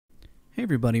Hey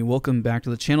everybody, welcome back to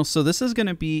the channel. So this is going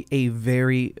to be a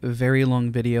very long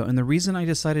video, and the reason I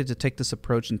decided to take this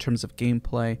approach in terms of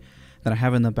gameplay that I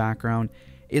have in the background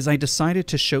is I decided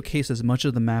to showcase as much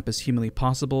of the map as humanly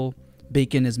possible,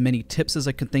 bake in as many tips as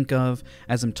I could think of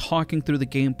as I'm talking through the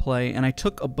gameplay, and I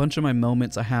took a bunch of my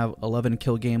moments. I have 11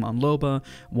 kill game on Loba,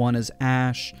 one is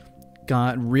Ash,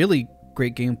 got really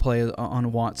great gameplay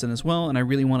on Wattson as well, and I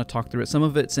really want to talk through it. Some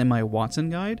of it's in my Wattson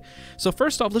guide. So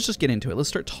first off, let's just get into it. Let's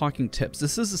start talking tips.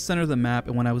 This is the center of the map,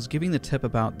 and when I was giving the tip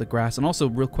about the grass, and also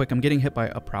real quick, I'm getting hit by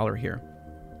a prowler here.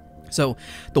 So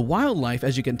the wildlife,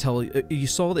 as you can tell, you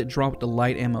saw that it dropped the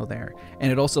light ammo there,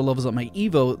 and it also levels up my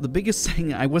Evo. The biggest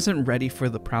thing, I wasn't ready for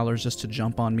the prowlers just to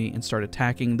jump on me and start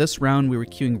attacking. This round we were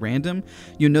queuing random.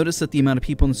 You'll notice that the amount of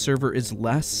people in the server is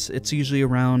less. It's usually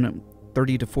around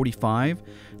 30 to 45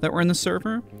 that were in the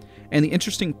server. And the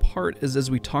interesting part is, as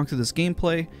we talk through this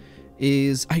gameplay,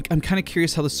 is I'm kind of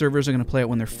curious how the servers are going to play out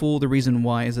when they're full. The reason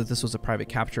why is that this was a private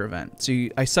capture event. So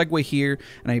I segue here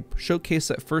and I showcase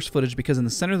that first footage because in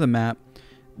the center of the map,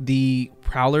 the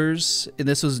prowlers, and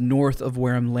this was north of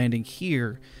where I'm landing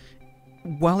here,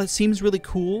 while it seems really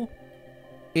cool,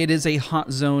 it is a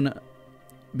hot zone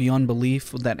beyond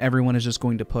belief that everyone is just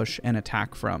going to push and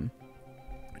attack from.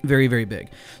 Very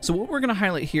big. So what we're going to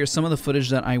highlight here is some of the footage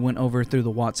that I went over through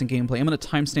the Wattson gameplay. I'm going to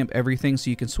timestamp everything so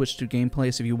you can switch to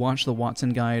gameplay. So if you watch the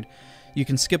Wattson guide, you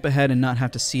can skip ahead and not have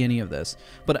to see any of this.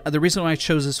 But the reason why I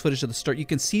chose this footage at the start, you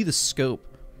can see the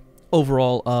scope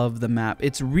overall of the map.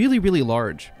 It's really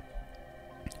large.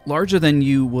 Larger than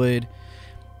you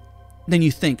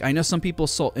think. I know some people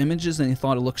saw images and they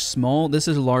thought it looked small. This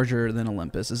is larger than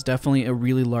Olympus. It's definitely a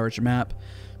really large map.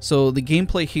 So the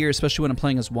gameplay here, especially when I'm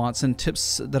playing as Wattson,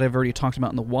 tips that I've already talked about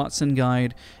in the Wattson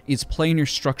guide is playing your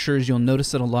structures. You'll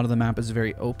notice that a lot of the map is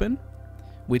very open,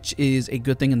 which is a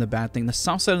good thing and the bad thing. The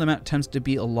south side of the map tends to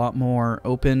be a lot more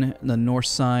open. The north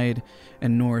side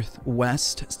and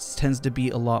northwest tends to be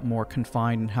a lot more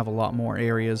confined and have a lot more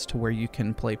areas to where you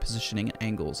can play positioning and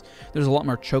angles. There's a lot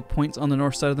more choke points on the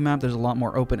north side of the map. There's a lot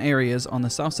more open areas on the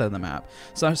south side of the map.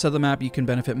 South side of the map, you can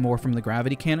benefit more from the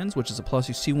gravity cannons, which is a plus.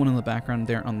 You see one in the background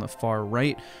there on the far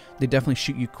right. They definitely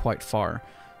shoot you quite far.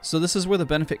 So this is where the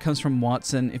benefit comes from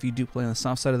Wattson. If you do play on the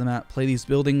south side of the map, play these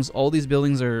buildings. All these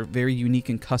buildings are very unique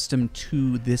and custom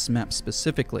to this map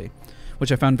specifically,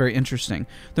 which I found very interesting.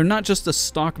 They're not just the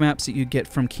stock maps that you get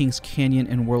from King's Canyon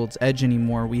and World's Edge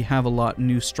anymore. We have a lot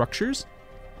new structures.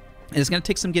 And it's going to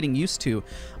take some getting used to,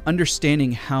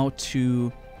 understanding how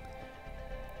to,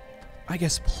 I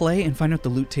guess, play and find out the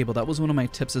loot table. That was one of my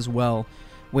tips as well,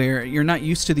 where you're not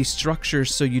used to these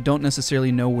structures, so you don't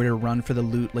necessarily know where to run for the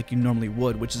loot like you normally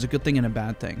would, which is a good thing and a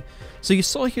bad thing. So you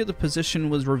saw here the position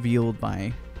was revealed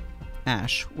by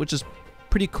Ash, which is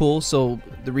pretty cool. So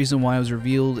the reason why it was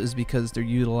revealed is because they're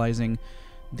utilizing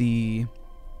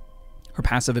her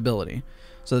passive ability.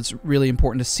 So it's really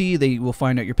important to see. They will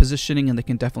find out your positioning and they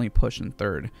can definitely push in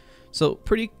third. So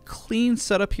pretty clean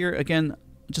setup here. Again,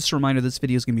 just a reminder, this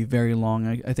video is going to be very long.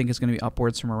 I think it's going to be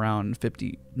upwards from around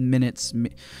 50 minutes,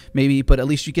 maybe, but at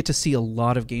least you get to see a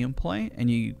lot of gameplay,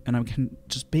 and I can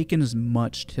just bake in as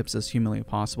much tips as humanly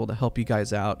possible to help you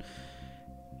guys out,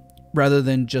 rather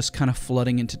than just kind of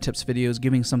flooding into tips videos,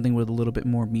 giving something with a little bit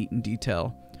more meat and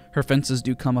detail. Her fences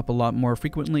do come up a lot more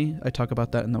frequently. I talk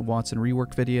about that in the Wattson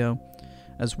rework video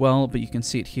as well, but you can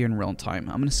see it here in real time.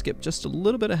 I'm going to skip just a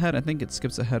little bit ahead. I think it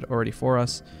skips ahead already for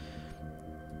us.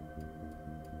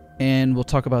 And we'll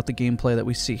talk about the gameplay that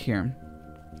we see here.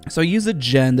 So I use a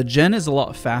gen. The gen is a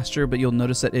lot faster, but you'll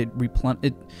notice that it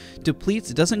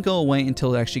depletes. It doesn't go away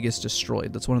until it actually gets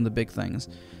destroyed. That's one of the big things.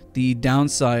 The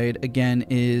downside, again,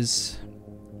 is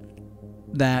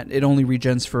that it only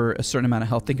regens for a certain amount of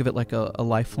health. Think of it like a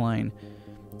lifeline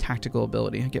tactical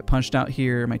ability. I get punched out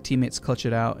here, my teammates clutch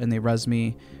it out, and they res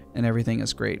me, and everything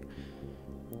is great.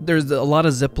 There's a lot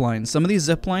of zip lines. Some of these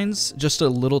zip lines, just a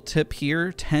little tip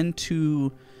here, tend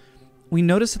to... We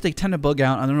notice that they tend to bug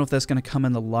out. I don't know if that's going to come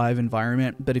in the live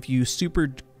environment, but if you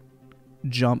super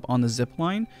jump on the zip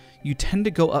line, you tend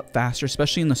to go up faster,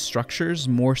 especially in the structures,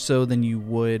 more so than you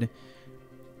would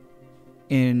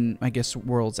in, I guess,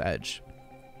 World's Edge.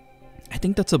 I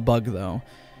think that's a bug, though.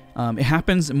 It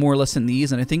happens more or less in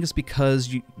these, and I think it's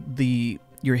because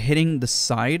you're hitting the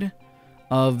side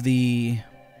of the...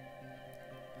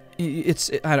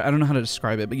 I don't know how to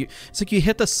describe it, but it's like you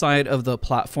hit the side of the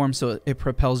platform, so it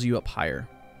propels you up higher.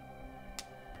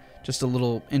 Just a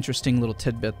little interesting little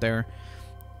tidbit there.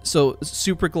 So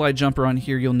super glide jumper on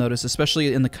here, you'll notice,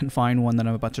 especially in the confined one that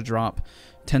I'm about to drop,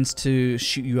 tends to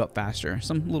shoot you up faster.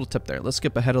 Some little tip there. Let's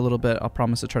skip ahead a little bit. I'll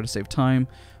promise to try to save time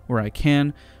where I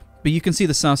can. But you can see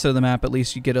the south side of the map. At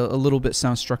least you get a little bit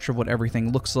sound structure of what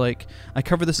everything looks like. I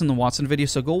covered this in the Wattson video,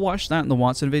 so go watch that in the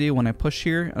Wattson video when I push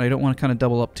here. And I don't want to kind of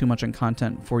double up too much on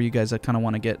content for you guys that kind of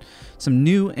want to get some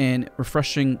new and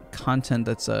refreshing content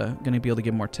that's going to be able to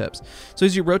give more tips. So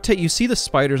as you rotate, you see the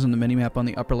spiders on the minimap on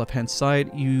the upper left-hand side.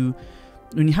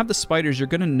 When you have the spiders, you're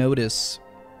going to notice,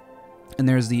 and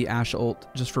there's the Ash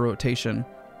ult just for rotation,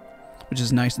 which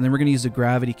is nice. And then we're going to use the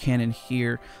gravity cannon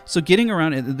here. So getting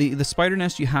around the spider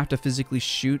nest, you have to physically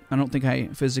shoot. I don't think I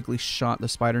physically shot the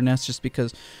spider nest just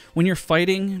because when you're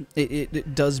fighting,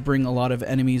 it does bring a lot of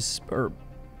enemies, or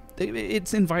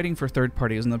it's inviting for third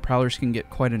parties, and the prowlers can get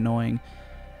quite annoying.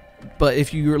 But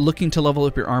if you're looking to level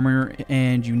up your armor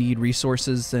and you need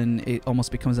resources, then it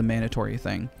almost becomes a mandatory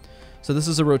thing. So this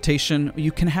is a rotation.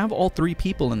 You can have all 3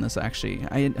 people in this, actually.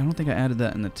 I don't think I added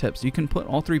that in the tips. You can put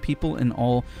all 3 people in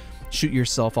all... shoot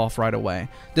yourself off right away.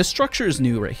 This structure is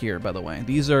new right here, by the way.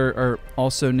 These are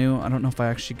also new. I don't know if I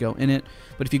actually go in it,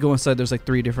 but if you go inside, there's like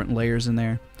 3 different layers in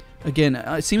there. Again,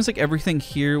 it seems like everything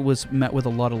here was met with a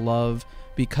lot of love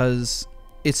because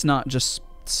it's not just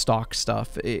stock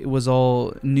stuff. It was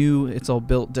all new. It's all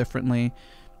built differently.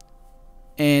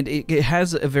 And it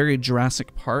has a very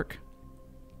Jurassic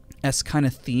Park-esque kind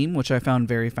of theme, which I found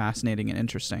very fascinating and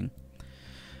interesting.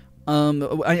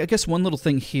 I guess one little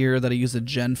thing here that I use a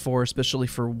gen for, especially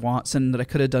for Wattson, that I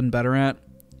could have done better at,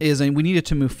 is we needed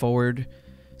to move forward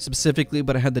specifically,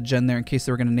 but I had the gen there in case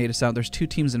they were going to nade us out. There's 2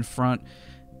 teams in front,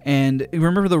 and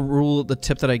remember the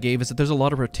tip that I gave is that there's a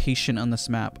lot of rotation on this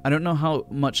map. I don't know how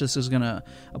much this is going to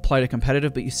apply to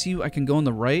competitive, but you see I can go on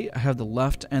the right, I have the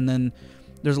left, and then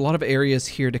there's a lot of areas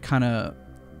here to kind of,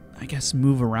 I guess,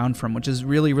 move around from, which is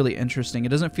really, really interesting. It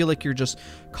doesn't feel like you're just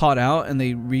caught out, and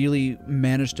they really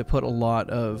managed to put a lot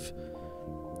of,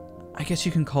 I guess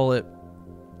you can call it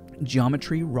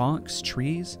geometry, rocks,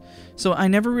 trees. So I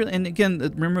never really, and again,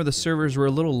 remember the servers were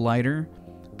a little lighter,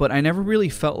 but I never really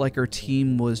felt like our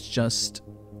team was just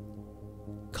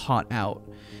caught out.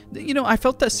 You know, I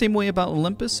felt that same way about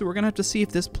Olympus, so we're going to have to see if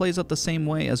this plays out the same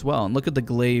way as well. And look at the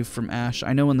glaive from Ash.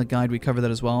 I know in the guide we cover that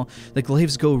as well. The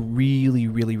glaives go really,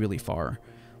 really, really far,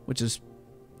 which is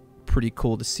pretty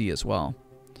cool to see as well.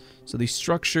 So these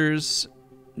structures,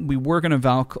 we were going to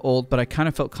Valk ult, but I kind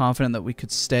of felt confident that we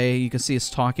could stay. You can see us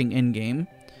talking in-game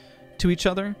to each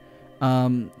other.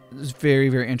 It's very,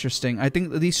 very interesting. I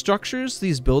think these structures,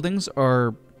 these buildings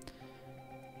are...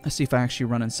 Let's see if I actually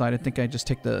run inside. I think I just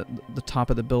take the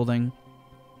top of the building.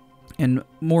 And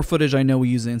more footage I know we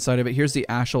use the inside of it. Here's the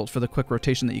Ash ult for the quick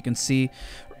rotation that you can see.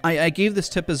 I gave this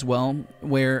tip as well,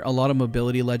 where a lot of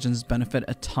mobility legends benefit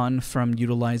a ton from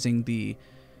utilizing the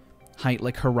height.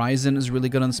 Like Horizon is really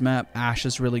good on this map. Ash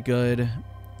is really good.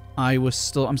 I'm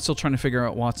still trying to figure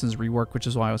out Wattson's rework, which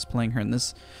is why I was playing her in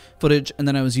this footage. And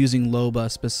then I was using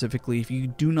Loba specifically. If you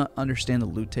do not understand the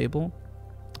loot table,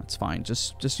 that's fine.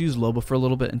 Just use Loba for a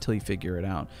little bit until you figure it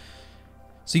out.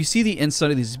 So you see the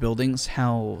inside of these buildings,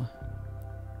 how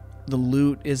the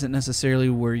loot isn't necessarily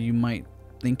where you might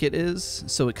think it is.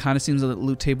 So it kind of seems that the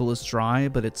loot table is dry,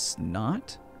 but it's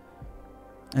not.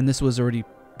 And this was already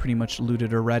pretty much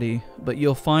looted already. But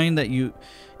you'll find that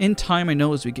in time, I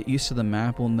know as we get used to the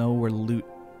map, we'll know where loot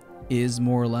is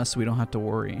more or less, so we don't have to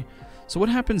worry. So what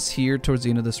happens here towards the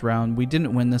end of this round, we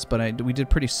didn't win this, but we did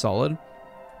pretty solid.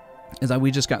 Is that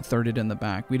we just got thirded in the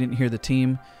back. We didn't hear the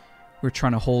team. We were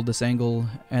trying to hold this angle,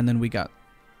 and then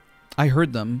I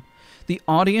heard them. The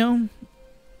audio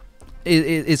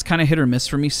is kind of hit or miss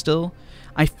for me still.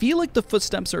 I feel like the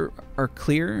footsteps are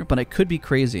clear, but I could be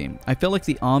crazy. I feel like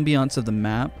the ambiance of the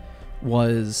map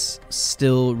was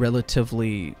still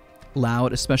relatively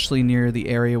loud, especially near the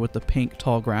area with the pink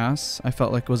tall grass. I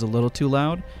felt like it was a little too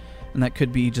loud. And that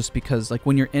could be just because, like,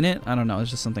 when you're in it, I don't know,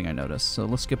 it's just something I noticed. So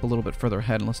let's skip a little bit further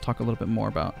ahead and let's talk a little bit more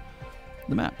about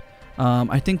the map.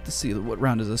 I think, let's see, what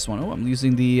round is this one? Oh, I'm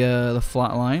using the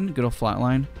flat line, good old flat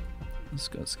line. Let's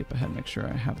go skip ahead and make sure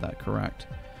I have that correct.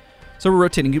 So we're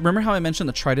rotating. You remember how I mentioned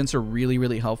the tridents are really,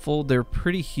 really helpful? They're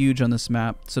pretty huge on this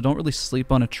map, so don't really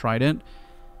sleep on a trident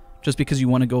just because you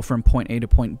want to go from point A to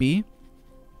point B.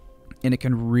 And it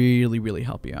can really, really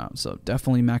help you out. So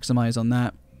definitely maximize on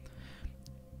that.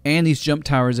 And these jump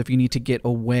towers, if you need to get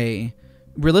away,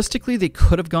 realistically, they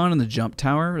could have gone on the jump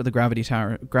tower, or the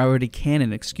gravity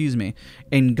cannon, excuse me,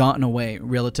 and gotten away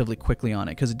relatively quickly on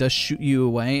it, because it does shoot you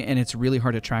away, and it's really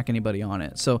hard to track anybody on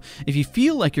it. So if you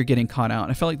feel like you're getting caught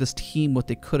out, I felt like this team, what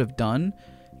they could have done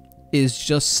is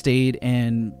just stayed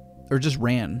or just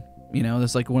ran. You know,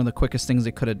 that's like one of the quickest things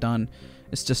they could have done,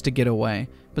 is just to get away.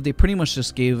 But they pretty much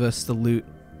just gave us the loot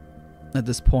at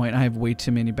this point. I have way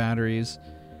too many batteries.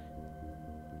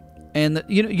 And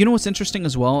you know what's interesting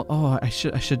as well? Oh, I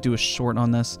should do a short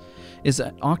on this. Is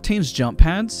that Octane's jump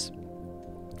pads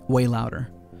way louder,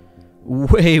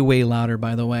 way louder.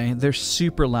 By the way, they're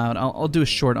super loud. I'll do a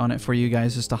short on it for you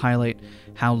guys just to highlight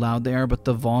how loud they are. But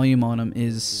the volume on them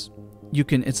is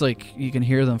it's like you can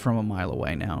hear them from a mile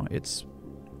away now. It's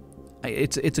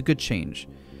a good change.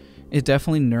 It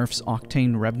definitely nerfs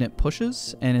Octane Revenant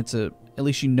pushes, and at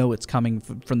least you know it's coming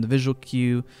from the visual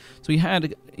cue. So you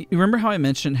remember how I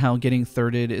mentioned how getting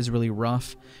thirded is really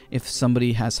rough if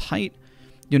somebody has height?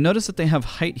 You'll notice that they have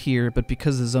height here, but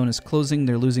because the zone is closing,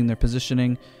 they're losing their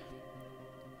positioning.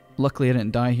 Luckily, I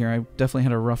didn't die here. I definitely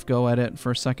had a rough go at it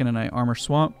for a second, and I armor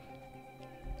swap.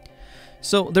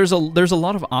 So there's a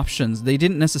lot of options. They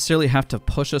didn't necessarily have to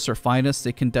push us or fight us.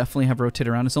 They can definitely have rotate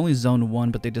around. It's only zone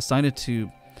 1, but they decided to...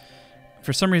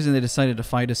 For some reason, they decided to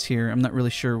fight us here. I'm not really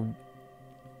sure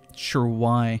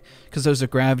why. Because there's a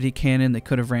gravity cannon they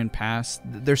could have ran past.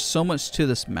 There's so much to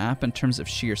this map in terms of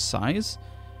sheer size.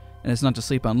 And it's not to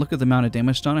sleep on. Look at the amount of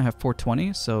damage done. I have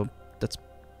 420, so that's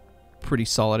pretty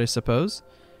solid, I suppose.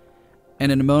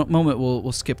 And in a moment,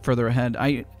 we'll skip further ahead.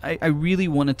 I really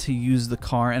wanted to use the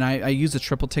car, and I use the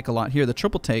triple take a lot here. The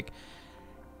triple take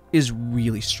is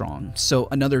really strong. So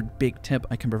another big tip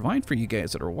I can provide for you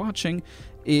guys that are watching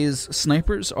is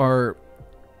snipers are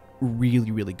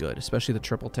really good, especially the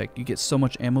triple take. You get so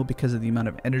much ammo because of the amount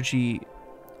of energy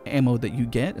ammo that you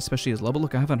get, especially as Loba.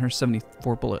 Look, I have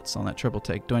 174 bullets on that triple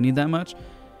take. Do I need that much?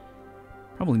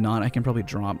 Probably not. I can probably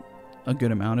drop a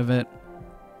good amount of it.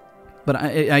 But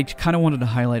I kind of wanted to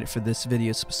highlight it for this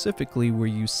video specifically, where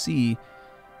you see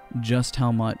just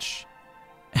how much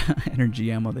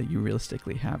energy ammo that you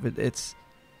realistically have. It's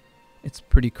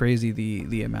pretty crazy,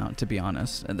 the amount, to be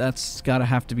honest. And that's gotta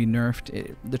have to be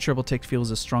nerfed. The triple take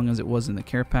feels as strong as it was in the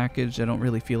care package. I don't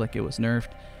really feel like it was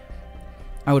nerfed.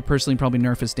 I would personally probably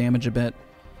nerf its damage a bit.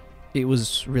 It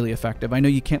was really effective. I know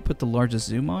you can't put the largest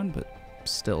zoom on, but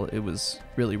still, it was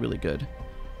really good.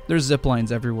 There's zip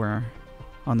lines everywhere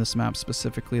on this map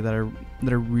specifically that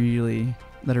I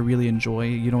really enjoy.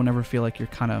 You don't ever feel like you're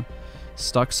kind of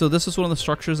stuck. So this is one of the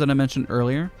structures that I mentioned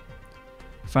earlier.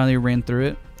 Finally ran through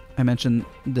it. I mentioned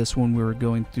this when we were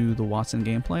going through the Wattson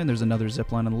gameplay, and there's another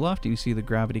zip line on the left, and you see the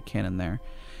gravity cannon there.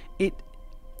 It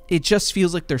just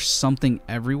feels like there's something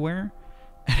everywhere,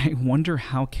 and I wonder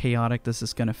how chaotic this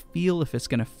is going to feel, if it's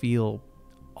going to feel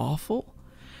awful.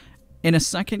 In a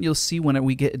second, you'll see when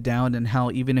we get downed and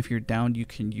how even if you're downed, you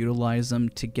can utilize them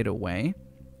to get away.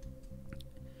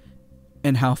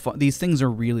 And how these things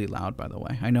are really loud, by the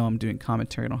way. I know I'm doing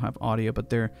commentary, I don't have audio, but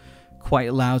they're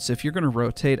quite loud. So if you're going to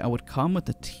rotate, I would come with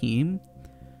the team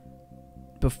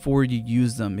before you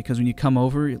use them. Because when you come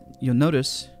over, you'll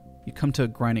notice you come to a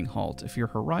grinding halt. If you're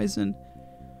Horizon,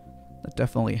 that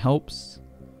definitely helps.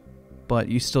 But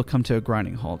you still come to a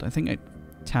grinding halt. I think I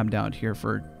tabbed out here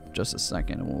for just a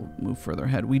second, and we'll move further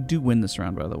ahead. We do win this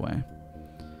round, by the way.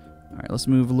 Alright, let's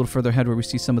move a little further ahead where we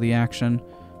see some of the action.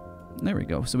 There we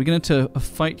go. So we get into a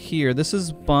fight here. This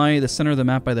is by the center of the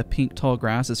map by the pink tall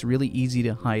grass. It's really easy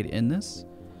to hide in this.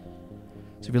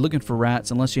 So if you're looking for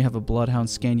rats, unless you have a bloodhound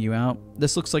scan you out,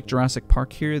 this looks like Jurassic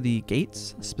Park here. The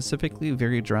gates, specifically,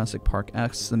 very Jurassic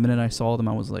Park-esque. The minute I saw them,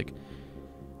 I was like,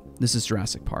 this is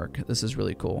Jurassic Park. This is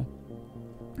really cool.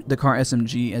 The car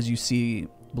SMG, as you see,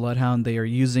 Bloodhound, they are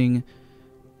using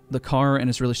the car, and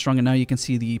it's really strong. And now you can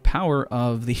see the power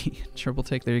of the triple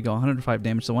take. There you go, 105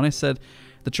 damage. So when I said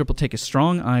the triple take is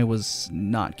strong, I was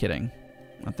not kidding.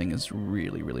 That thing is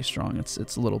really strong. It's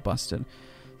a little busted.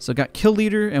 So got kill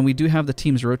leader, and we do have the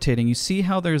teams rotating. You see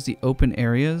how there's the open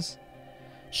areas?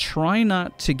 Try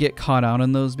not to get caught out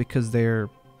in those, because they're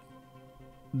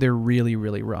really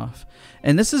rough.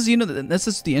 And this is, this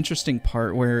is the interesting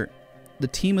part where the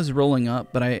team is rolling up,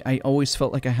 but I always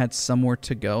felt like I had somewhere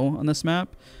to go on this map.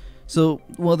 So,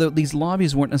 well, these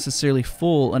lobbies weren't necessarily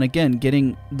full, and again,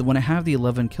 when I have the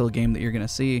 11 kill game that you're going to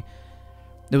see,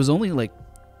 there was only like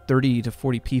 30 to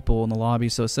 40 people in the lobby,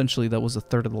 so essentially that was a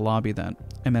third of the lobby that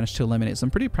I managed to eliminate. So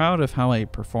I'm pretty proud of how I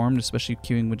performed, especially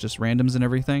queuing with just randoms and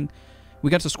everything.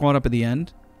 We got to squad up at the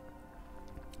end,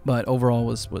 but overall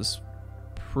was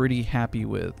pretty happy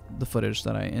with the footage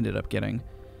that I ended up getting.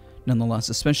 Nonetheless,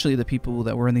 especially the people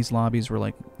that were in these lobbies were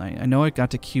like, I know I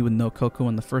got to queue with No Coco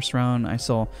in the first round. I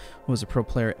saw was a pro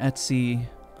player, Etsy.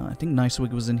 I think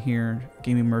Nicewig was in here,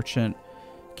 Gaming Merchant,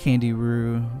 Candy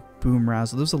Roo, Boom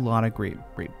Razzle. There was a lot of great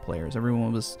players.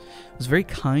 Everyone was very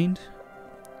kind.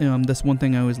 That's one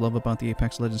thing I always love about the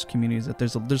Apex Legends community, is that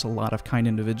there's a lot of kind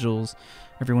individuals.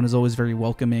 Everyone is always very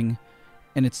welcoming,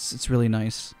 and it's really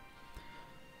nice.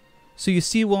 So you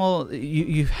see, while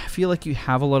you feel like you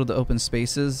have a lot of the open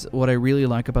spaces, what I really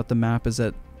like about the map is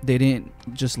that they didn't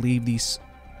just leave this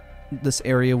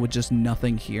area with just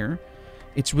nothing here.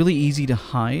 It's really easy to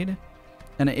hide,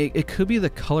 and it could be the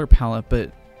color palette,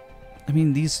 but I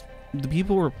mean, the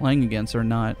people we're playing against are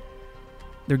not,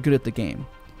 they're good at the game.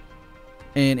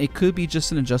 And it could be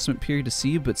just an adjustment period to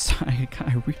see, but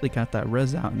I really got that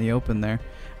res out in the open there.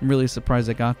 I'm really surprised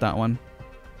I got that one.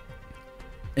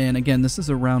 And again, this is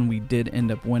a round we did end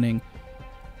up winning,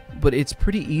 but it's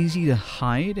pretty easy to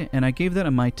hide, and I gave that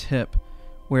in my tip,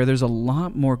 where there's a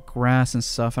lot more grass and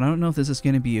stuff, and I don't know if this is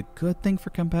going to be a good thing for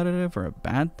competitive or a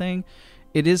bad thing.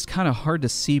 It is kind of hard to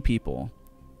see people,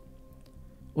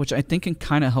 which I think can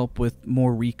kind of help with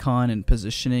more recon and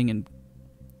positioning, and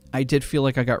I did feel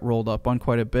like I got rolled up on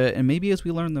quite a bit, and maybe as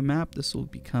we learn the map, this will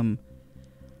become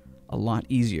a lot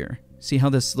easier. See how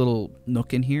this little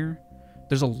nook in here?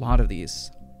 There's a lot of these.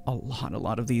 A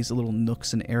lot of these little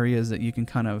nooks and areas that you can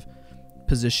kind of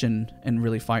position and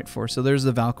really fight for. So there's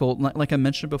the Valkyrie. Like I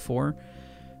mentioned before,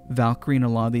 Valkyrie and a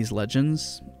lot of these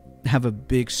legends have a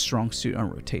big strong suit on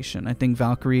rotation. I think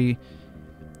Valkyrie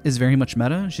is very much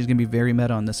meta. She's going to be very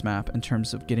meta on this map in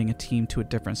terms of getting a team to a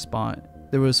different spot.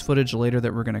 There was footage later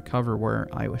that we're going to cover where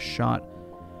I was shot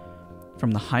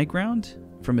from the high ground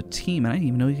from a team, and I didn't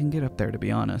even know you can get up there, to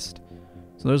be honest.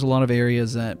 So there's a lot of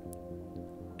areas that,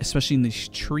 especially in these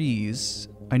trees,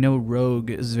 I know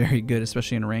Rogue is very good,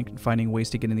 especially in ranked, finding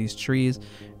ways to get in these trees,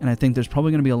 and I think there's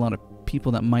probably going to be a lot of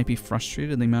people that might be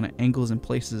frustrated in the amount of angles and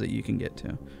places that you can get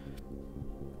to.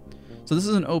 So this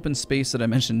is an open space that I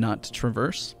mentioned not to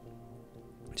traverse.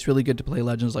 It's really good to play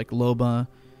legends like Loba,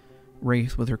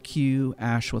 Wraith with her Q,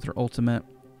 Ashe with her ultimate.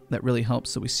 That really helps.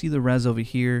 So we see the res over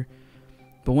here,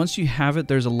 but once you have it,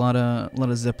 there's a lot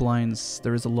of zip lines.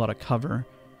 There is a lot of cover.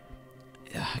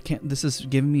 This is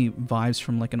giving me vibes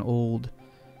from like an old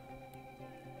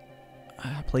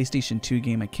PlayStation 2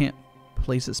 game. I can't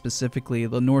place it specifically.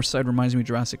 The north side reminds me of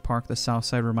Jurassic Park. The south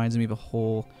side reminds me of a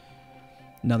whole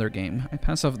another game. I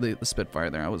passed off the Spitfire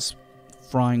there. I was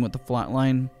frying with the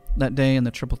flatline that day, and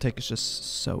the triple take is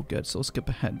just so good. So we'll skip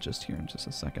ahead just here in just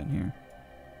a second here.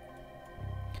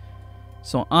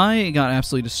 So I got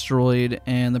absolutely destroyed,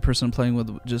 and the person I'm playing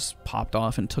with just popped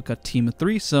off and took a team of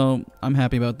 3, so I'm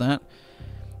happy about that.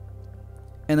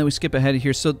 And then we skip ahead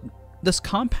here. So this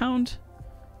compound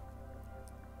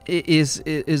is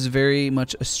very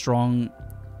much a strong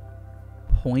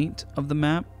point of the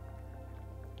map,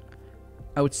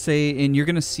 I would say, and you're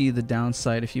going to see the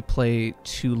downside if you play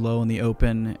too low in the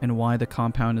open, and why the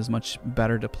compound is much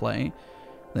better to play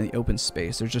than the open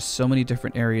space. There's just so many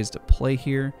different areas to play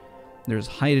here. There's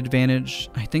height advantage.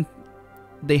 I think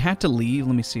they had to leave.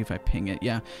 Let me see if I ping it.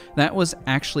 Yeah, that was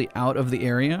actually out of the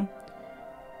area.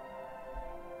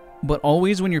 But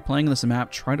always when you're playing this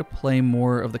map, try to play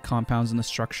more of the compounds and the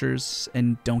structures,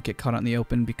 and don't get caught out in the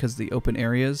open, because the open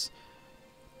areas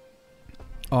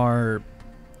are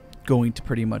going to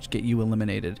pretty much get you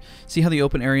eliminated. See how the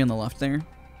open area on the left there?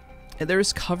 There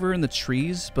is cover in the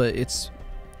trees, but it's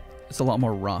a lot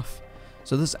more rough.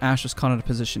 So this Ashe is caught out of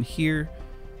position here.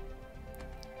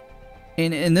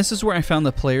 And this is where I found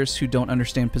the players who don't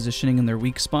understand positioning in their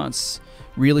weak spots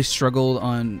really struggled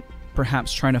on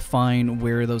perhaps trying to find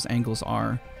where those angles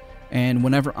are. And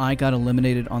whenever I got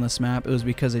eliminated on this map, it was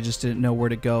because I just didn't know where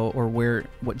to go or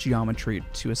what geometry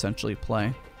to essentially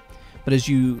play. But as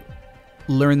you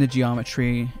learn the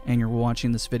geometry and you're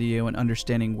watching this video and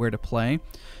understanding where to play,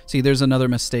 see, there's another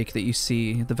mistake that you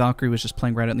see. The Valkyrie was just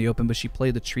playing right out in the open, but she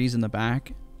played the trees in the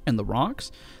back and the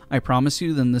rocks. I promise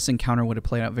you, then this encounter would have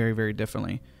played out very, very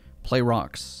differently. Play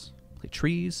rocks, play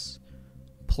trees,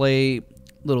 play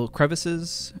little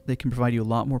crevices. They can provide you a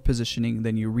lot more positioning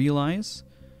than you realize.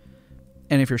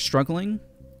 And if you're struggling,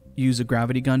 use a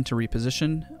gravity gun to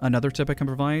reposition. Another tip I can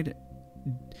provide: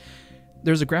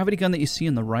 there's a gravity gun that you see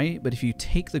on the right, but if you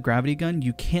take the gravity gun,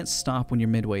 you can't stop when you're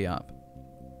midway up.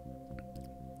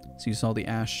 So you saw the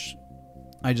Ashe.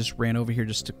 I just ran over here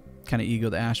just to kind of ego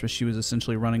the Ashe, but she was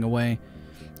essentially running away,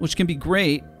 which can be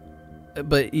great.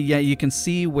 But yeah, you can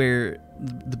see where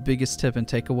the biggest tip and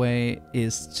takeaway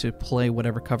is to play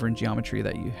whatever cover and geometry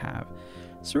that you have.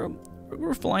 So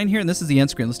we're flying here, and this is the end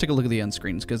screen. Let's take a look at the end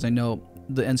screens, because I know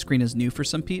the end screen is new for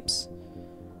some peeps,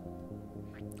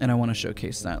 and I want to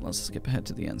showcase that. Let's skip ahead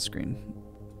to the end screen.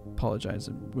 Apologize,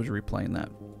 I was replaying that.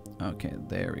 Okay,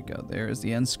 there we go. There is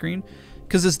the end screen,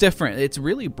 because it's different. It's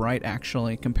really bright,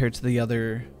 actually, compared to the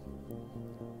other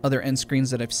end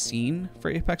screens that I've seen for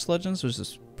Apex Legends, which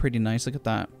is pretty nice. Look at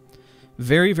that.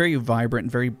 Very, very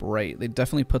vibrant, very bright. They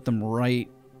definitely put them right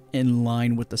in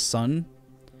line with the sun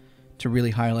to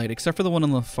really highlight, except for the one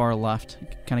on the far left. You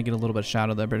kind of get a little bit of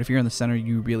shadow there, but if you're in the center,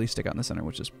 you really stick out in the center,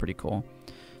 which is pretty cool.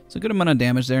 So a good amount of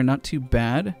damage there, not too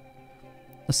bad.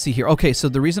 Let's see here. Okay, so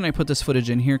the reason I put this footage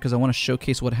in here, because I want to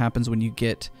showcase what happens when you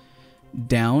get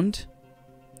downed.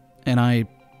 And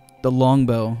the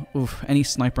longbow, oof, any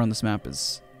sniper on this map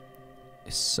is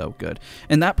so good.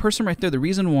 And that person right there, the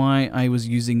reason why I was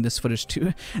using this footage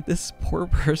too, this poor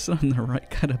person on the right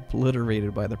got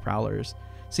obliterated by the prowlers.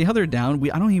 See how they're down?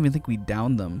 I don't even think we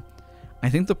downed them. I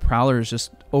think the prowlers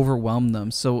just overwhelmed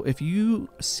them. So if you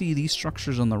see these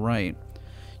structures on the right,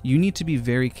 you need to be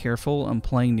very careful on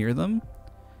playing near them,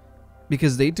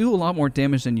 because they do a lot more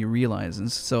damage than you realize.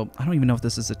 And so I don't even know if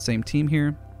this is the same team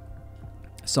here.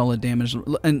 Solid damage,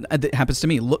 and it happens to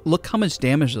me. Look how much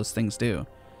damage those things do.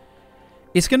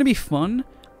 It's going to be fun.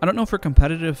 I don't know for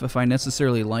competitive if I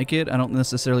necessarily like it. I don't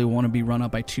necessarily want to be run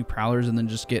up by 2 prowlers and then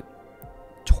just get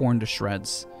torn to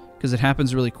shreds, because it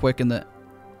happens really quick in the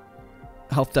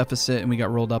health deficit and we got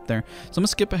rolled up there. So I'm going to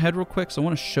skip ahead real quick. So I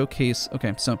want to showcase.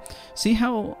 Okay, so see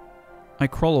how I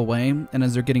crawl away, and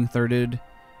as they're getting thirded,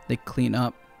 they clean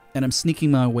up, and I'm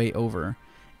sneaking my way over.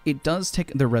 It does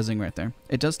take, they're rezzing right there.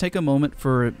 It does take a moment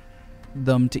for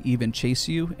them to even chase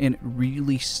you, and it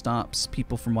really stops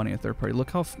people from wanting a third party.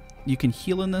 Look how you can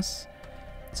heal in this.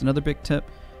 It's another big tip.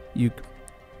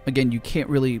 Again, you can't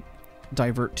really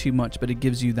divert too much, but it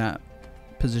gives you that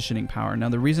positioning power. Now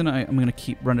the reason I'm going to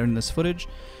keep running this footage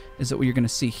is that what you're going to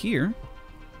see here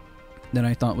that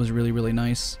I thought was really, really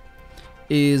nice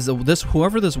is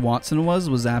whoever this Wattson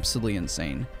was absolutely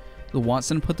insane. The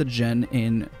Wattson put the gen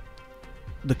in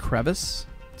the crevice,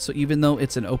 so even though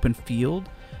it's an open field,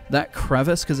 that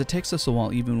crevice, because it takes us a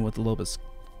while even with Loba's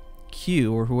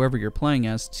Q or whoever you're playing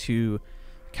as to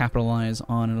capitalize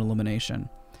on an elimination.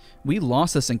 We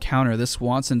lost this encounter. This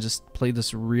Wattson just played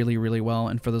this really, really well.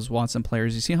 And for those Wattson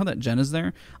players, you see how that gen is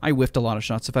there? I whiffed a lot of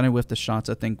shots. If I didn't whiff the shots,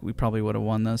 I think we probably would have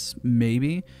won this,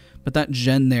 maybe. But that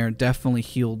gen there definitely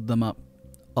healed them up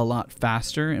a lot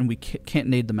faster, and we can't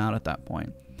nade them out at that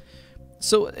point.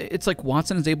 So it's like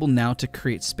Wattson is able now to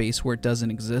create space where it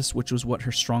doesn't exist, which was what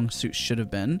her strong suit should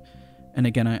have been. And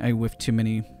again, I whiffed too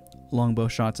many longbow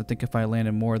shots. I think if I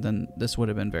landed more, then this would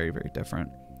have been very, very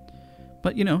different.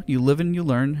 But, you know, you live and you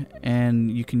learn, and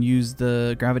you can use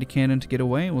the gravity cannon to get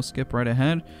away. We'll skip right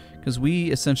ahead, because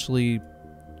we essentially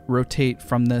rotate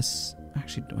from this.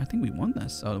 Actually, I think we won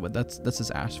this. Oh, but this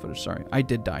is Ash footage. Sorry, I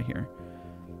did die here.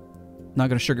 Not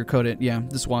going to sugarcoat it. Yeah,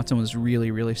 this Wattson was really,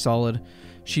 really solid.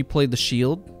 She played the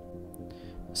shield.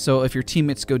 So if your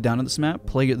teammates go down on this map,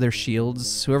 play their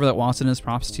shields. Whoever that Wattson is,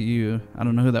 props to you. I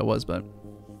don't know who that was, but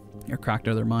you're cracked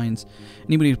out of their minds.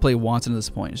 Anybody who play Wattson at this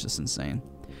point is just insane.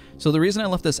 So the reason I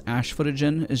left this Ash footage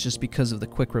in is just because of the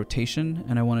quick rotation,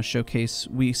 and I want to showcase,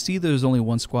 we see there's only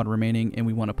one squad remaining and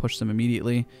we want to push them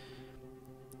immediately.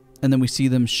 And then we see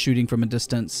them shooting from a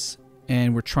distance,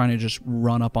 and we're trying to just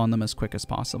run up on them as quick as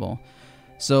possible.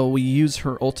 So we use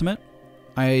her ultimate.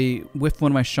 I whiffed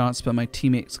one of my shots, but my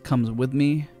teammate comes with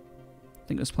me. I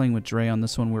think I was playing with Dre on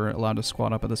this one. We were allowed to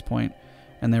squad up at this point.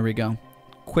 And there we go.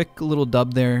 Quick little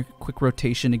dub there, quick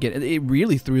rotation to get it. It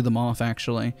really threw them off,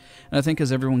 actually. And I think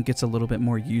as everyone gets a little bit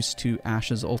more used to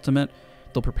Ash's ultimate,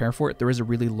 they'll prepare for it. There is a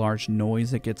really large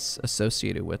noise that gets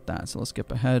associated with that. So let's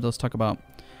skip ahead. Let's talk about,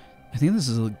 I think this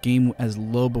is a game as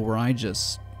Loba where I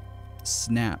just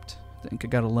snapped. I think I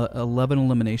got 11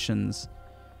 eliminations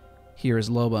here as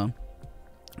Loba.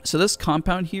 So this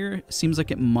compound here seems like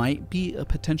it might be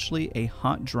potentially a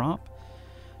hot drop.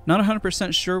 Not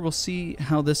 100% sure. We'll see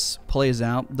how this plays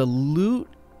out. The loot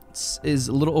is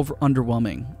a little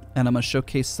underwhelming, and I'm going to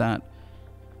showcase that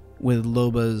with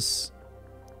Loba's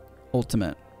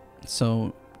ultimate.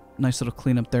 So nice little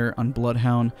cleanup there on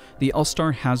Bloodhound. The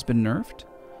All-Star has been nerfed.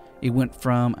 It went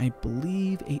from, I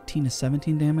believe, 18 to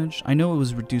 17 damage. I know it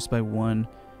was reduced by 1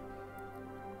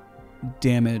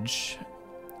 damage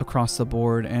across the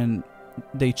board, and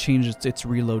they changed its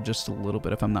reload just a little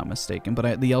bit, if I'm not mistaken.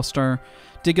 But the L-Star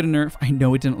did get a nerf. I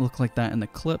know it didn't look like that in the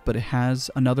clip, but it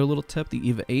has another little tip. The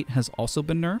EVA 8 has also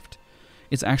been nerfed.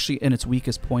 It's actually in its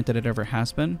weakest point that it ever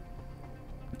has been.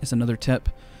 It's another tip.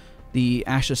 The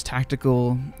Ash's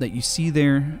Tactical that you see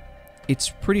there, it's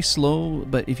pretty slow,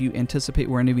 but if you anticipate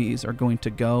where enemies are going to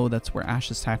go, that's where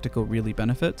Ash's Tactical really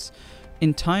benefits.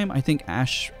 In time, I think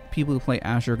people who play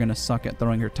Ash are going to suck at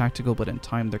throwing her Tactical, but in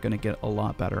time, they're going to get a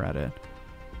lot better at it.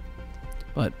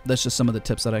 But that's just some of the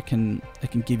tips that I can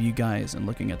give you guys in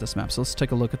looking at this map. So let's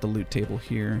take a look at the loot table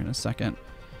here in a second.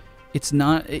 It's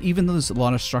not, even though there's a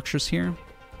lot of structures here,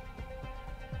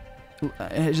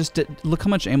 look how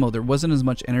much ammo. There wasn't as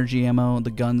much energy ammo,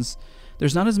 the guns.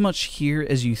 There's not as much here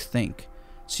as you think.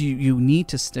 So you need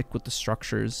to stick with the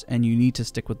structures, and you need to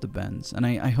stick with the bends. And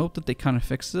I hope that they kind of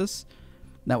fix this.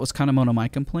 That was kind of one of my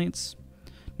complaints.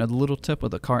 Now, the little tip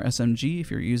with a car SMG, if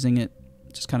you're using it,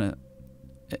 just kind of...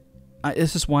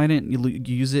 It's just why I didn't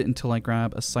use it until I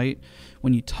grab a sight.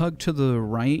 When you tug to the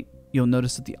right, you'll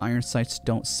notice that the iron sights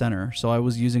don't center. So I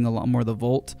was using a lot more of the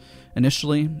Volt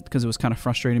initially, because it was kind of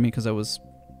frustrating me, because I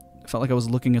felt like I was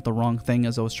looking at the wrong thing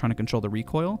as I was trying to control the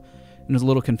recoil, and it was a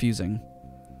little confusing.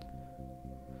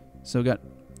 So we got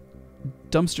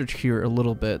dumpstered here a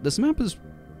little bit. This map is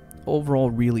overall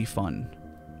really fun.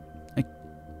 I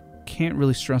can't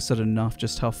really stress it enough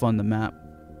just how fun the map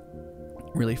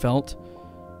really felt,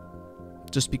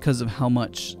 just because of how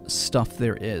much stuff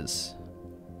there is.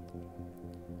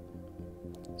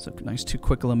 So nice 2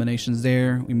 quick eliminations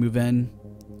there. We move in.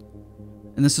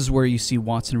 And this is where you see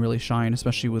Wattson really shine,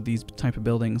 especially with these type of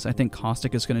buildings. I think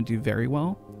Caustic is going to do very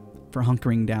well for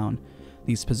hunkering down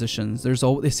these positions.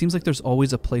 It seems like there's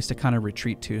always a place to kind of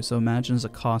retreat to. So imagine as a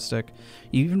Caustic,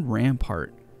 even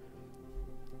Rampart.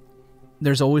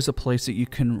 There's always a place that you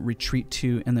can retreat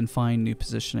to and then find new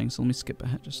positioning. So let me skip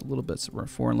ahead just a little bit. So we're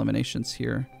 4 eliminations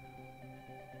here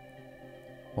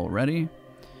already.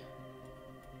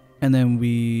 And then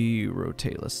we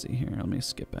rotate. Let's see here. Let me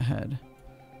skip ahead.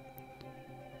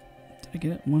 Did I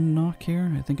get 1 knock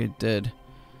here? I think I did.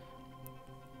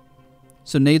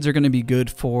 So nades are going to be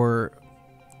good for...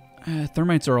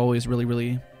 thermites are always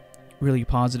really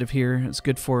positive here. It's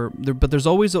good for... But there's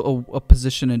always a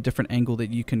position, a different angle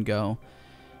that you can go.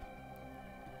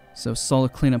 So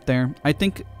solid cleanup there. I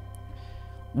think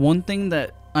one thing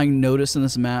that I noticed in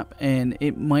this map, and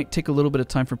it might take a little bit of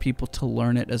time for people to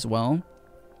learn it as well,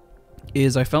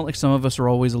 is I felt like some of us were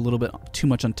always a little bit too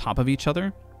much on top of each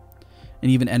other.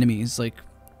 And even enemies. Like,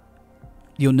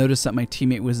 you'll notice that my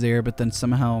teammate was there, but then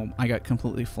somehow I got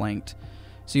completely flanked.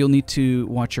 So you'll need to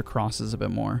watch your crosses a bit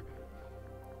more.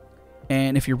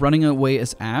 And if you're running away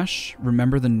as Ash,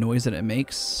 remember the noise that it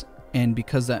makes. And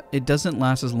because that it doesn't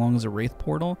last as long as a Wraith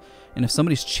portal, and if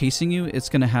somebody's chasing you, it's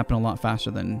going to happen a lot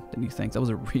faster than you think. That was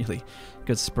a really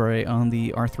good spray on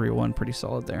the R301, pretty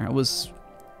solid there. I was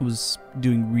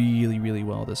doing really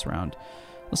well this round.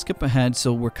 Let's skip ahead.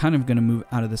 So we're kind of going to move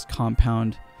out of this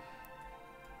compound.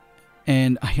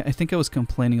 And I think I was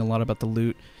complaining a lot about the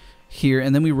loot here,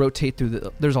 and then we rotate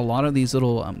through there's a lot of these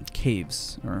little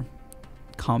caves or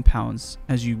compounds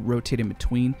as you rotate in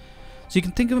between. So you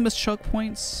can think of them as choke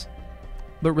points.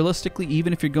 But realistically,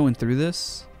 even if you're going through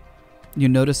this, you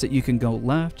notice that you can go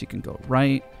left, you can go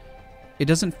right. It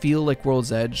doesn't feel like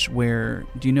World's Edge where,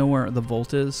 do you know where the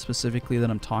Volt is specifically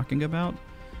that I'm talking about?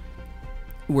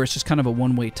 Where it's just kind of a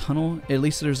one-way tunnel. At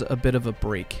least there's a bit of a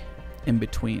break in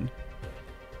between.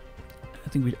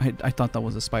 I thought that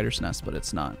was a spider's nest, but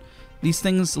it's not. These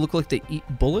things look like they eat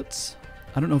bullets.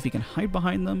 I don't know if you can hide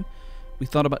behind them. We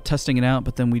thought about testing it out,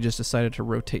 but then we just decided to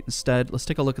rotate instead. Let's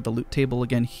take a look at the loot table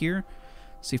again here.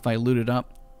 See if I loot it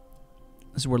up.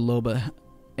 This is where Loba...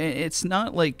 It's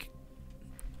not, like,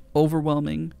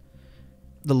 overwhelming.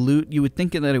 The loot, you would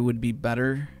think that it would be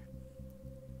better.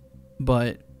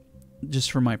 But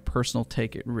just for my personal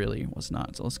take, it really was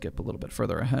not. So let's skip a little bit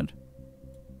further ahead.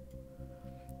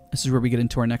 This is where we get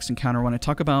into our next encounter when I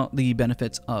talk about the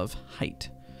benefits of height.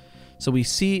 So we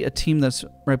see a team that's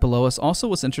right below us. Also,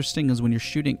 what's interesting is when you're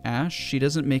shooting Ash, she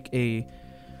doesn't make a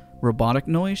robotic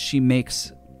noise. She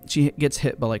gets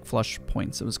hit by like flush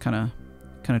points. It was kind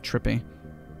of trippy.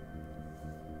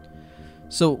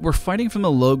 So we're fighting from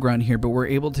the low ground here, but we're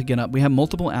able to get up. We have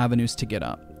multiple avenues to get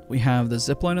up. We have the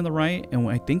zip line on the right, and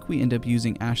I think we end up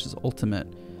using Ash's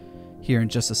ultimate here in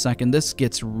just a second. This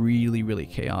gets really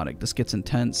chaotic. This gets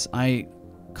intense. I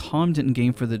calmed it in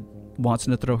game for the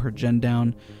Wattson to throw her gen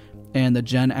down, and the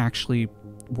gen actually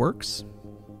works,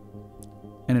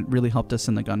 and it really helped us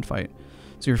in the gunfight.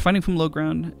 So you're fighting from low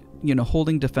ground. You know,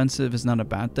 holding defensive is not a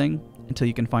bad thing until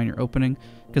you can find your opening,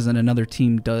 because then another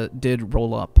team did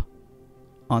roll up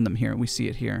on them here. We see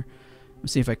it here.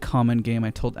 Let's see if I calm in game.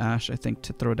 I told Ash, I think,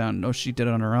 to throw down. No, she did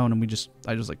it on her own, and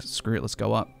I just like, screw it, let's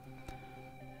go up.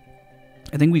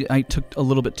 I think I took a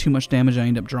little bit too much damage. I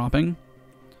ended up dropping.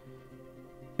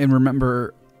 And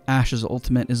remember, Ash's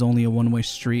ultimate is only a one-way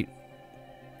street.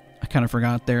 I kind of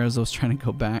forgot there as I was trying to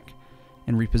go back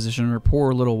and reposition her.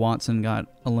 Poor little Wattson got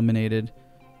eliminated.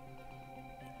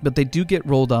 But they do get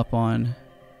rolled up on.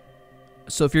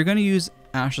 So if you're going to use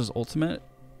Ash's ultimate,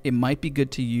 it might be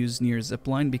good to use near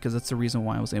zipline, because that's the reason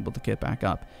why I was able to get back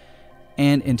up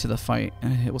and into the fight.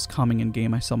 And it was calming in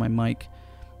game. I saw my mic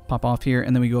pop off here,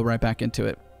 and then we go right back into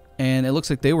it. And it looks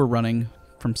like they were running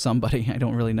from somebody. I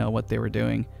don't really know what they were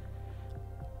doing.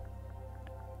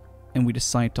 And we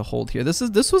decide to hold here.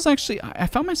 This was actually, I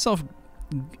found myself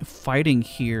fighting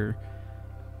here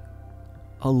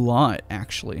a lot,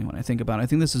 actually, when I think about it. I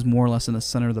think this is more or less in the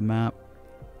center of the map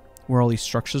where all these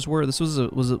structures were. This was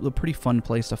a pretty fun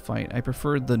place to fight. I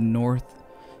preferred the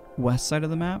northwest side of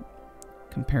the map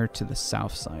compared to the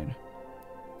south side.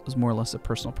 It was more or less a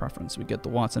personal preference. We get the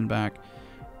Wattson back,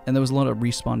 and there was a lot of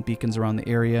respawn beacons around the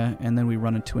area, and then we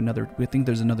run into another, we think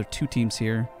there's another 2 teams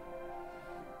here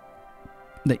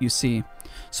that you see.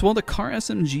 So while the car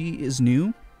SMG is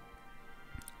new,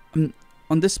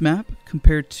 on this map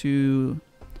compared to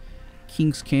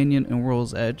Kings Canyon and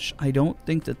World's Edge, I don't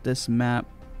think that this map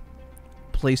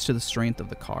plays to the strength of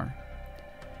the car,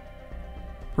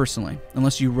 personally,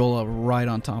 unless you roll up right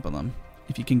on top of them.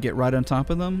 If you can get right on top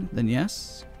of them, then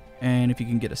yes. And if you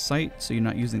can get a sight, so you're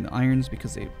not using the irons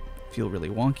because they feel really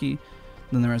wonky,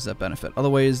 then there is that benefit.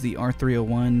 Otherwise, the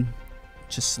R301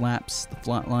 just slaps the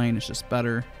flat line. It's just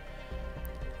better.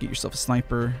 Get yourself a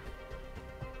sniper.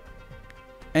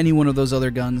 Any one of those other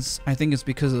guns. I think it's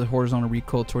because of the horizontal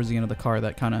recoil towards the end of the car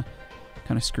that kind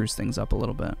of screws things up a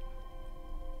little bit.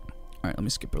 All right, let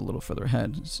me skip it a little further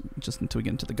ahead, just until we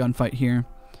get into the gunfight here.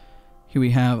 Here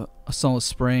we have a solid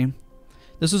spray.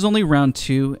 This was only round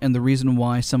 2, and the reason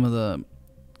why some of the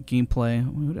gameplay...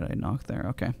 Who did I knock there?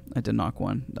 Okay, I did knock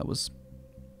one. That was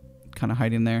kind of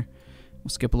hiding there. We'll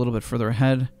skip a little bit further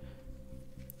ahead.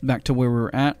 Back to where we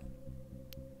were at.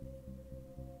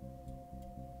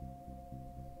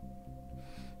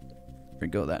 There we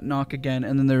go, that knock again.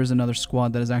 And then there is another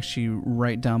squad that is actually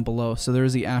right down below. So there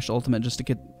is the Ash ultimate just to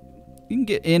get... You can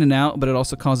get in and out, but it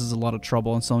also causes a lot of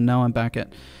trouble. And so now I'm back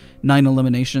at 9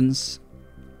 eliminations.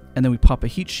 And then we pop a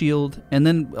heat shield, and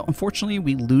then unfortunately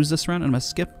we lose this round. And I'm gonna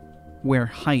skip where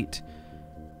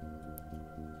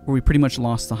we pretty much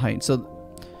lost the height.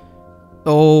 So,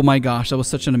 oh my gosh, that was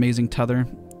such an amazing tether.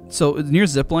 So near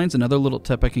zip lines, another little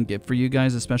tip I can give for you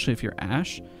guys, especially if you're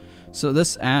Ash. So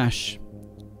this Ash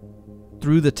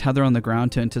threw the tether on the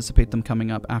ground to anticipate them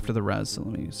coming up after the res. So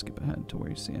let me skip ahead to where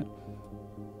you see it.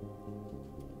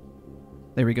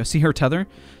 There we go. See her tether?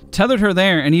 Tethered her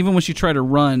there, and even when she tried to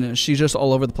run, she's just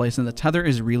all over the place. And the tether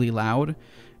is really loud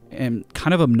and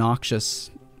kind of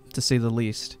obnoxious, to say the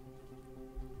least.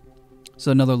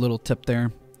 So another little tip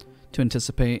there to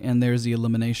anticipate. And there's the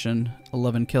elimination.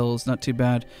 11 kills, not too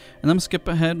bad. And I'm going to skip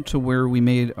ahead to where we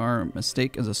made our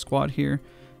mistake as a squad here.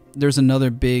 There's another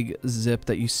big zip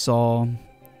that you saw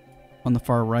on the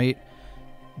far right.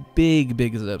 Big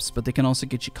zips, but they can also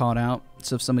get you caught out.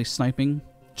 So if somebody's sniping...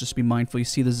 Just be mindful. You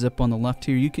see the zip on the left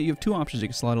here. You have 2 options. You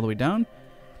can slide all the way down.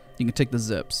 You can take the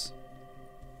zips.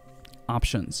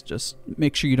 Options. Just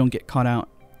make sure you don't get caught out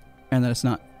and that it's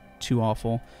not too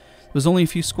awful. There's only a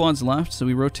few squads left, so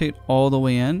we rotate all the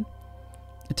way in.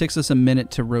 It takes us a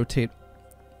minute to rotate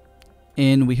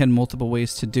in. We had multiple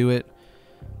ways to do it.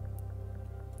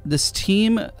 This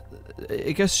team,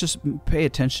 I guess, just pay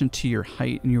attention to your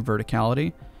height and your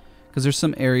verticality, because there's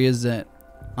some areas that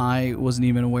I wasn't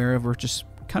even aware of. We're just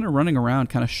kind of running around,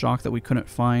 kind of shocked that we couldn't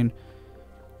find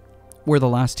where the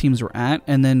last teams were at,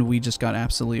 and then we just got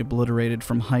absolutely obliterated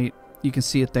from height. You can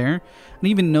see it there. I didn't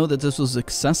even know that this was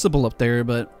accessible up there,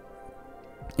 but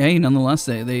hey, nonetheless,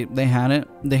 they had it.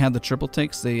 They had the triple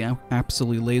takes. They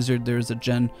absolutely lasered. There's a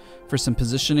gen for some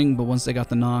positioning, but once they got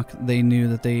the knock, they knew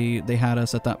that they had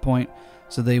us at that point,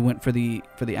 so they went for the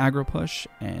aggro push,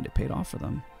 and it paid off for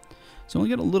them. So we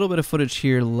only got a little bit of footage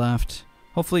here left.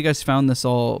 Hopefully you guys found this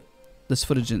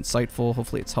footage insightful.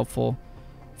 Hopefully it's helpful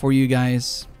for you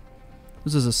guys.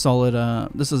 This is a solid,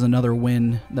 this is another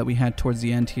win that we had towards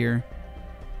the end here.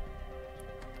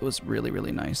 It was really,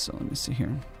 really nice. So let me see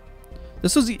here.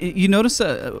 This was, you notice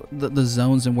the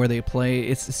zones and where they play.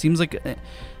 It seems like,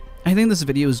 I think this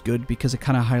video is good because it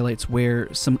kind of highlights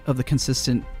where some of the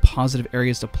consistent positive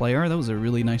areas to play are. That was a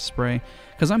really nice spray.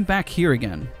 Because I'm back here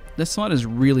again. This slot is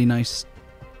really nice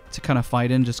to kind of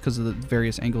fight in just because of the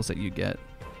various angles that you get.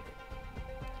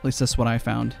 At least that's what I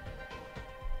found.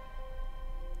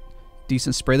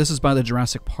 Decent spray. This is by the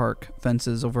Jurassic Park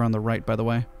fences over on the right, by the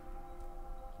way.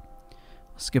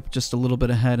 I'll skip just a little bit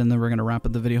ahead and then we're going to wrap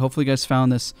up the video. Hopefully you guys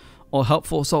found this all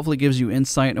helpful. So hopefully it gives you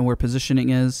insight on where positioning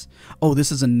is. Oh,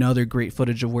 this is another great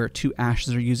footage of where 2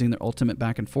 Ashes are using their ultimate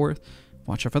back and forth.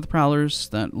 Watch out for the Prowlers.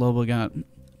 That Loba got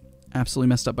absolutely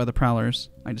messed up by the Prowlers.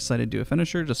 I decided to do a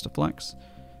finisher just to flex,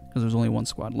 because there's only 1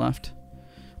 squad left.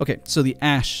 Okay, so the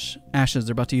Ashes,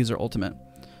 they're about to use their ultimate.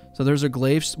 So there's their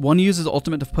glaives. One uses the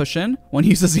ultimate to push in. One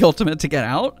uses the ultimate to get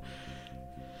out.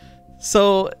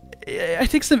 So I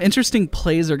think some interesting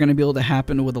plays are going to be able to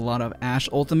happen with a lot of Ash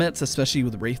ultimates, especially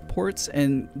with Wraith ports.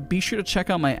 And be sure to check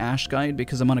out my Ash guide,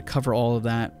 because I'm going to cover all of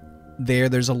that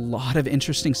There's a lot of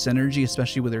interesting synergy,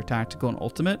 especially with their tactical and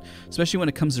ultimate, especially when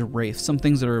it comes to Wraith. Some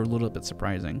things that are a little bit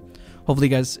surprising. Hopefully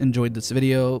you guys enjoyed this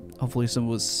video. Hopefully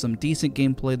was some decent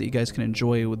gameplay that you guys can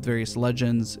enjoy with various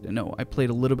legends. You know, I played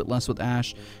a little bit less with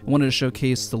Ashe. I wanted to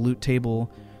showcase the loot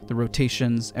table, the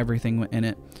rotations, everything in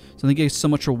it. So thank you guys so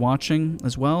much for watching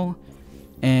as well.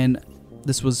 And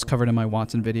this was covered in my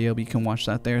Wattson video, but you can watch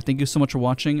that there. Thank you so much for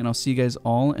watching, and I'll see you guys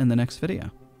all in the next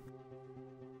video.